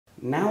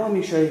Now let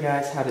me show you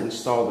guys how to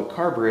install the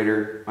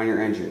carburetor on your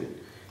engine.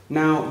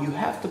 Now you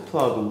have to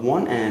plug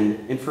one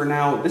end, and for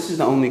now this is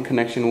the only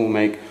connection we'll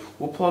make.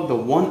 We'll plug the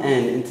one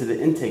end into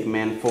the intake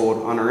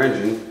manifold on our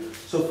engine.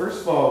 So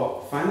first of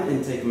all, find the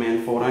intake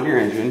manifold on your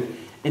engine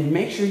and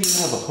make sure you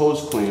have a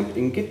hose clamp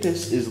and get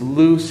this as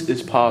loose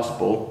as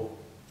possible.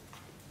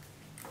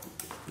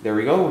 There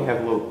we go, we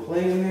have a little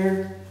play in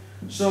there.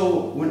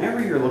 So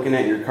whenever you're looking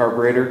at your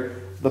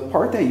carburetor, the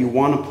part that you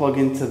want to plug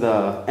into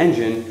the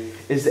engine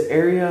is the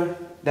area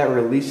that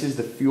releases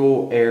the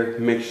fuel-air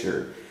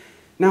mixture.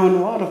 Now in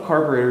a lot of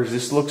carburetors,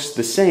 this looks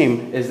the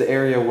same as the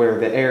area where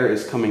the air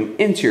is coming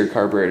into your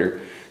carburetor.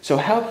 So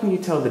how can you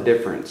tell the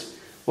difference?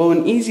 Well,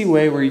 an easy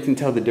way where you can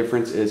tell the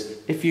difference is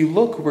if you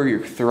look where your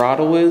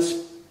throttle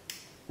is,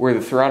 where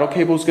the throttle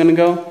cable is going to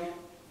go,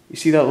 you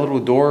see that little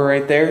door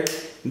right there?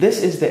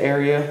 This is the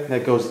area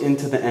that goes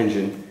into the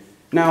engine.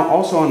 Now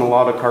also on a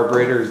lot of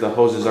carburetors, the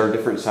hoses are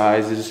different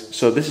sizes,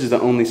 so this is the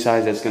only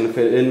size that's going to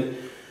fit in.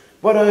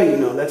 But you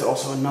know, that's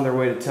also another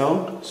way to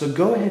tell. So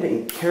go ahead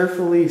and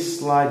carefully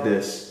slide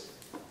this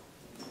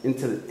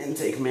into the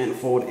intake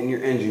manifold in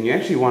your engine. You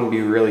actually want to be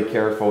really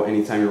careful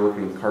anytime you're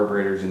working with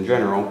carburetors in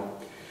general.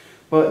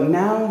 But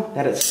now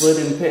that it's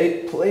slid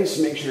in place,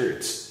 make sure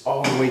it's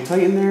all the way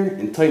tight in there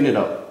and tighten it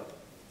up.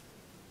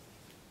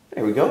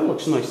 There we go,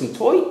 looks nice and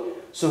tight.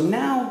 So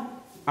now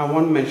I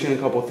want to mention a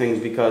couple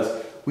things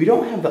because we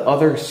don't have the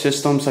other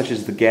systems such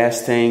as the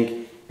gas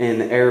tank and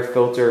the air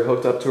filter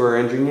hooked up to our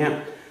engine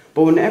yet.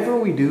 But whenever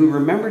we do,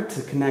 remember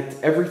to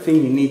connect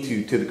everything you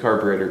need to the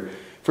carburetor.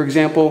 For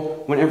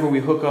example, whenever we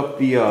hook up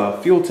the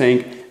fuel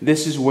tank,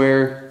 this is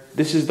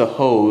the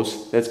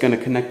hose that's going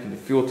to connect to the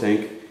fuel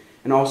tank,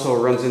 and also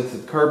runs into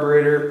the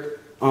carburetor.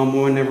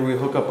 Whenever we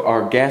hook up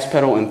our gas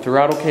pedal and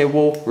throttle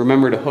cable,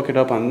 remember to hook it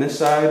up on this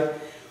side.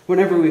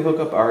 Whenever we hook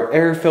up our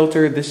air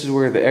filter, this is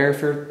where the air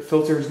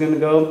filter is going to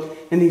go.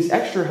 And these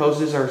extra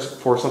hoses are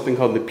for something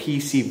called the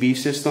PCV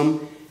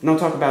system, and I'll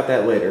talk about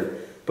that later.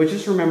 But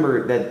just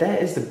remember that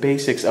that is the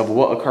basics of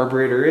what a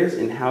carburetor is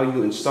and how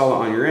you install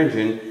it on your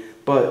engine.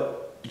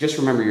 But just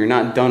remember, you're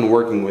not done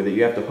working with it.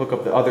 You have to hook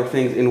up the other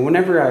things. And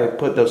whenever I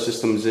put those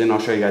systems in, I'll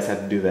show you guys how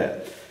to do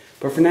that.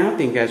 But for now,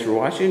 thank you guys for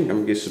watching.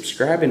 Don't forget to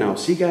subscribe, and I'll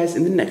see you guys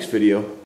in the next video.